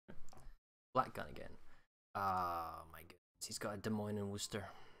Black gun again. Ah, my goodness. He's got a Des Moines and Worcester.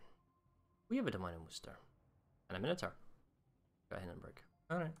 We have a Des Moines and Worcester. And a Minotaur. Got a Hindenburg.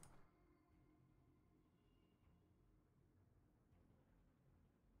 Alright.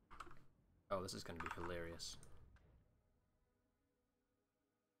 Oh, this is going to be hilarious.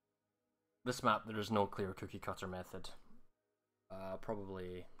 This map, there is no clear cookie cutter method.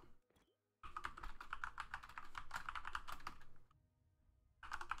 Probably...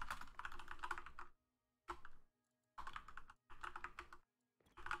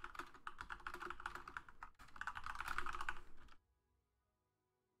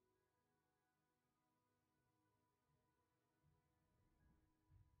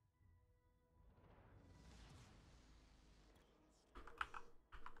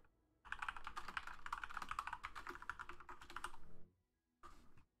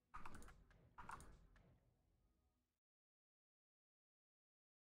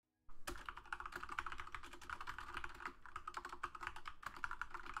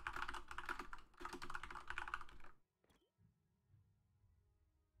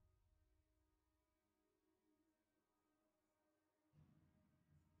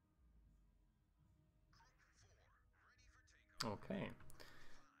 Okay.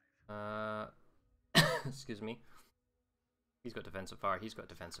 Excuse me. He's got defensive fire, he's got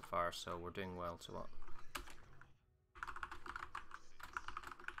defensive fire, so we're doing well to what?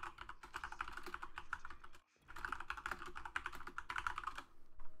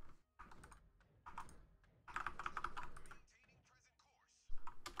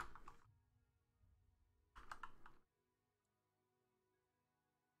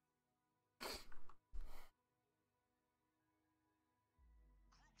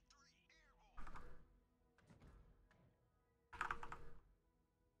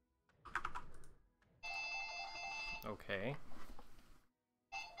 Okay.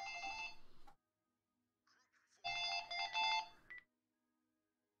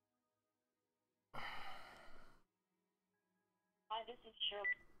 Hi, this is Cheryl.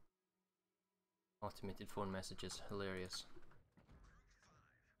 Automated phone messages, hilarious.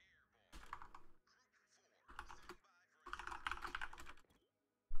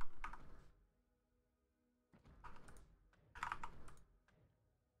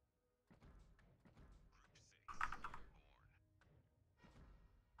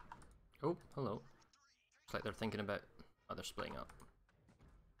 Oh, hello. Looks like they're thinking about... Oh, they're splitting up.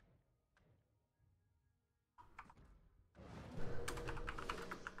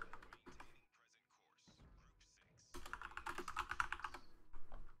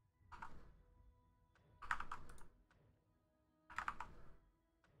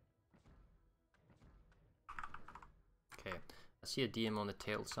 Okay, I see a DM on the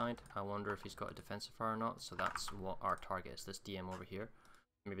tail side. I wonder if he's got a defensive fire or not, so that's what our target is, this DM over here.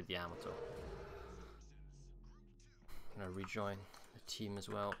 Maybe the Yamato. I'm gonna rejoin the team as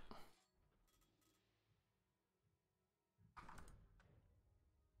well.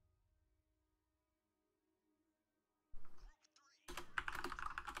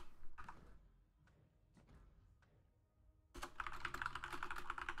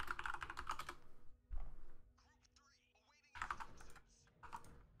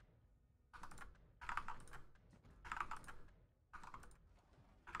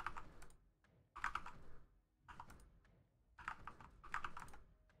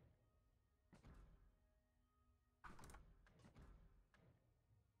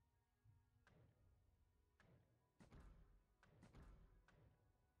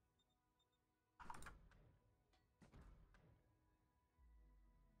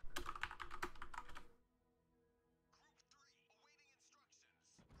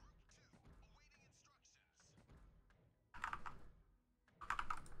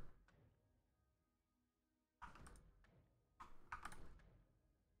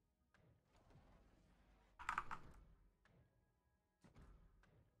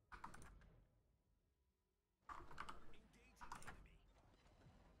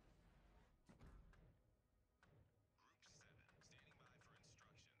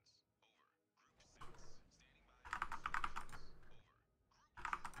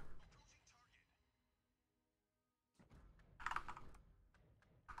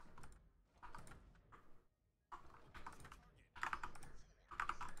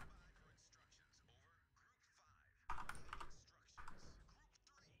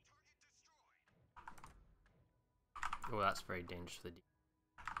 Oh, that's very dangerous for the DM.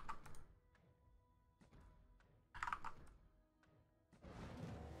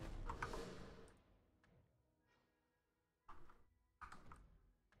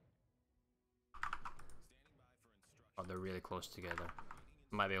 Oh, they're really close together.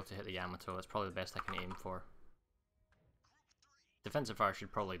 Might be able to hit the Yamato. That's probably the best I can aim for. Defensive Fire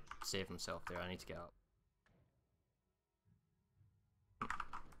should probably save himself there. I need to get up.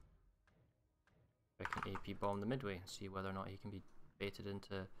 I can AP bomb the Midway and see whether or not he can be baited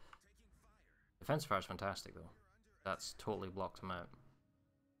into... Defensive Fire is fantastic though. That's totally blocked him out.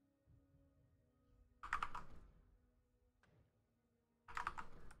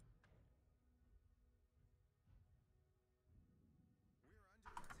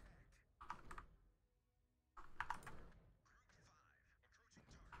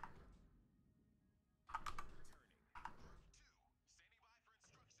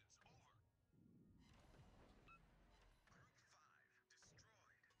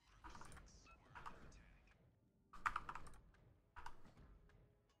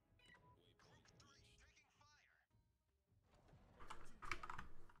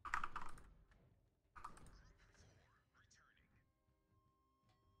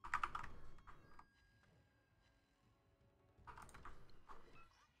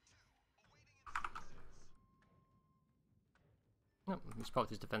 Nope, he's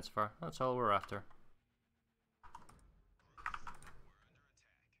popped his defensive fire. That's all we're after.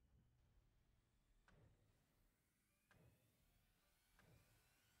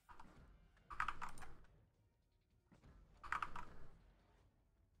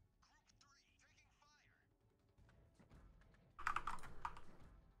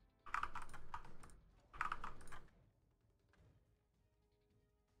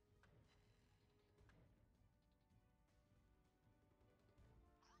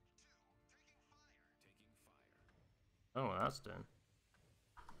 Oh, that's done.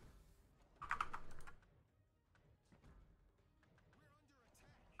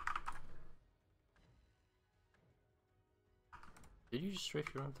 Did you just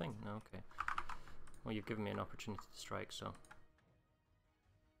strafe your own thing? No, okay. Well, you've given me an opportunity to strike, so...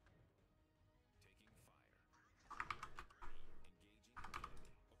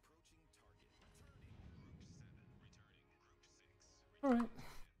 Alright.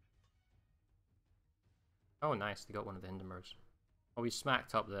 Oh, nice. They got one of the Hindenburgs. Oh, we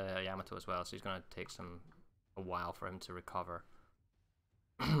smacked up the Yamato as well, so he's going to take a while for him to recover.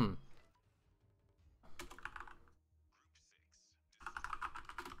 The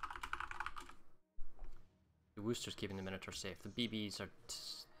Worcester's keeping the Minotaur safe. The BBs are...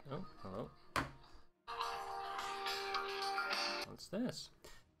 Oh, hello. What's this?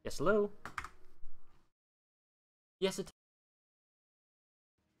 Yes, hello? Yes, it...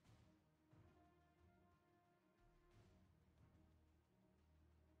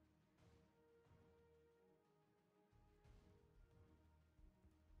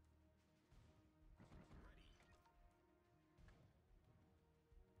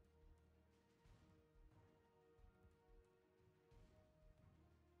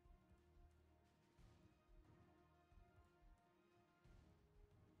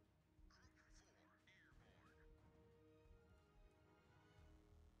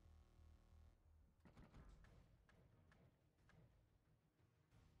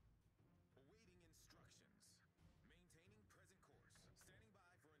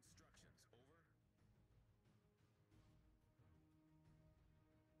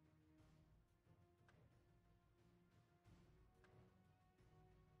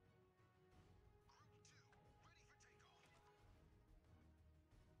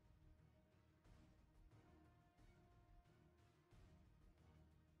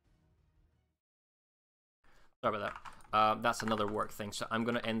 Sorry about that. That's another work thing, so I'm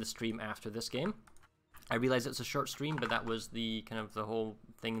going to end the stream after this game. I realize it's a short stream, but that was the kind of the whole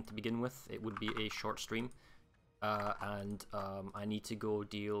thing to begin with. It would be a short stream. And I need to go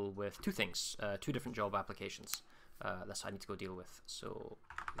deal with two things, two different job applications. That's what I need to go deal with. So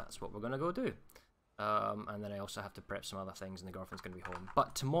that's what we're going to go do. And then I also have to prep some other things, and the girlfriend's going to be home.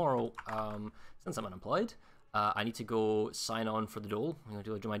 But tomorrow, since I'm unemployed, I need to go sign on for the dole. I'm going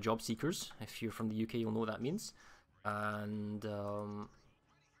to do my job seekers. If you're from the UK, you'll know what that means. And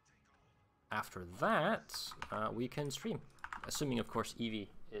after that, we can stream. Assuming, of course, Evie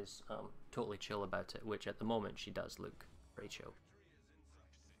is totally chill about it, which at the moment she does look very chill.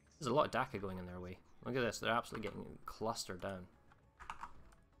 There's a lot of DACA going in their way. Look at this, they're absolutely getting clustered down.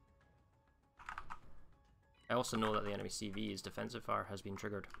 I also know that the enemy CV's defensive fire has been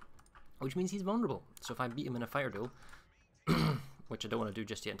triggered, which means he's vulnerable. So if I beat him in a fire duel, which I don't want to do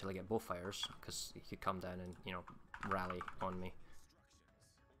just yet until I get both fires, because he could come down and, you know, rally on me.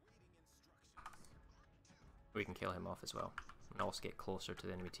 We can kill him off as well, and also get closer to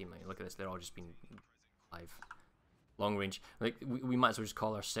the enemy team. Like, look at this, they're all just being live. Long range. Like, we might as well just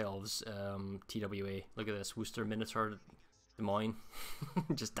call ourselves TWA. Look at this, Worcester Minotaur Des Moines.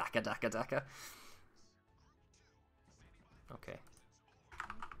 Just daka daka daka. Okay.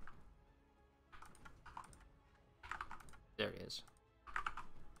 There he is.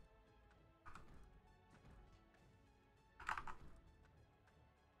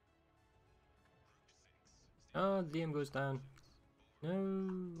 Oh, the DM goes down.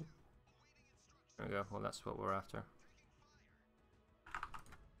 No. There we go. Well, that's what we're after.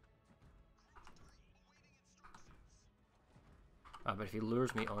 But if he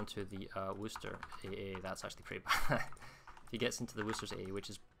lures me onto the Worcester AA, that's actually pretty bad. If he gets into the Worcester's AA, which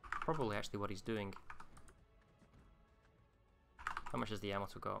is probably actually what he's doing. How much has the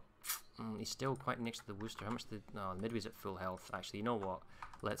Yamato got? He's still quite next to the Worcester. How much the... No, the Midway's at full health. Actually, you know what?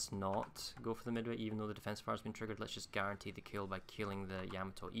 Let's not go for the Midway, even though the defensive fire has been triggered. Let's just guarantee the kill by killing the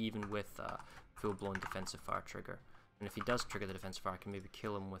Yamato, even with full-blown defensive fire trigger. And if he does trigger the defensive fire, I can maybe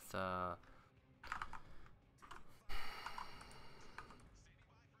kill him with...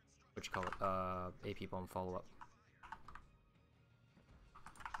 what you call it? AP bomb follow-up.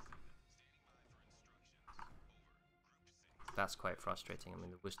 That's quite frustrating. I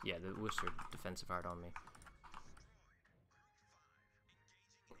mean, the Worcester defensive fired on me.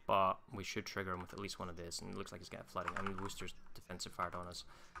 But we should trigger him with at least one of this, and it looks like he's getting flooding. I mean, Worcester's defensive fired on us,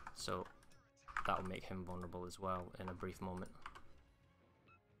 so that will make him vulnerable as well in a brief moment.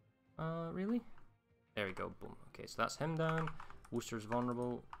 Really? There we go, boom. Okay, so that's him down. Worcester's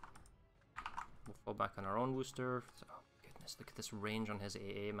vulnerable. We'll fall back on our own Worcester. Oh goodness, look at this range on his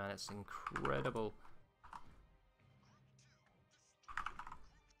AA, man, it's incredible.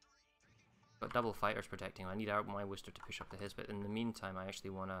 Got double fighters protecting him. I need my Worcester to push up to his, but in the meantime I actually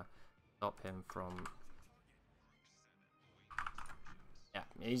want to stop him from... Yeah,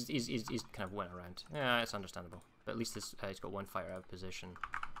 he's kind of went around. Yeah, it's understandable. But at least this, he's got one fighter out of position.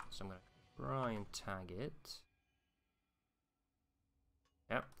 So I'm going to try and tag it.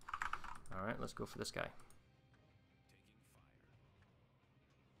 Yep. Alright, let's go for this guy.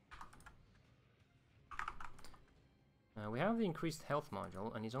 We have the increased health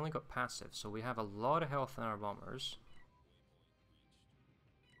module, and he's only got passive, so we have a lot of health in our bombers.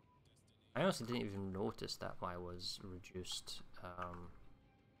 I honestly didn't even notice that I was reduced.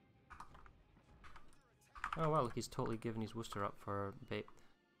 Oh well, look, he's totally given his Worcester up for bait.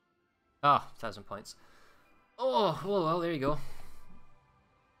 Ah, 1,000 points. Oh, well, there you go.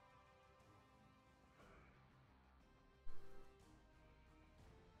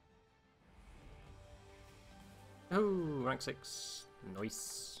 Oh, rank 6.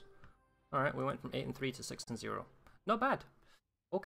 Nice. Alright, we went from 8 and 3 to 6 and 0. Not bad.